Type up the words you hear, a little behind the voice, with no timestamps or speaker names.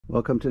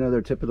Welcome to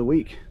another tip of the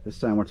week. This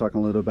time we're talking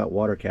a little about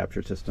water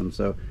capture systems.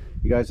 So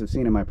you guys have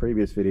seen in my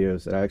previous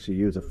videos that I actually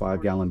use a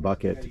 5-gallon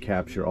bucket to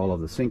capture all of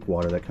the sink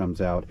water that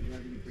comes out.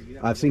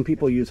 I've seen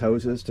people use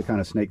hoses to kind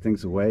of snake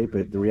things away,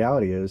 but the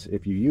reality is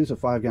if you use a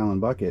 5-gallon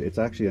bucket, it's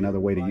actually another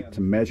way to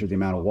measure the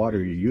amount of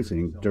water you're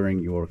using during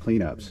your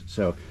cleanups.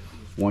 So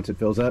once it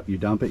fills up, you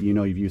dump it, you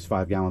know you've used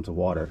 5 gallons of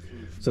water.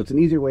 So it's an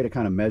easier way to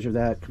kind of measure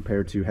that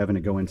compared to having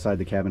to go inside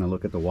the cabin and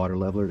look at the water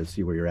leveler to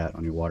see where you're at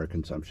on your water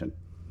consumption.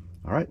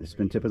 All right, this has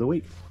been tip of the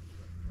week.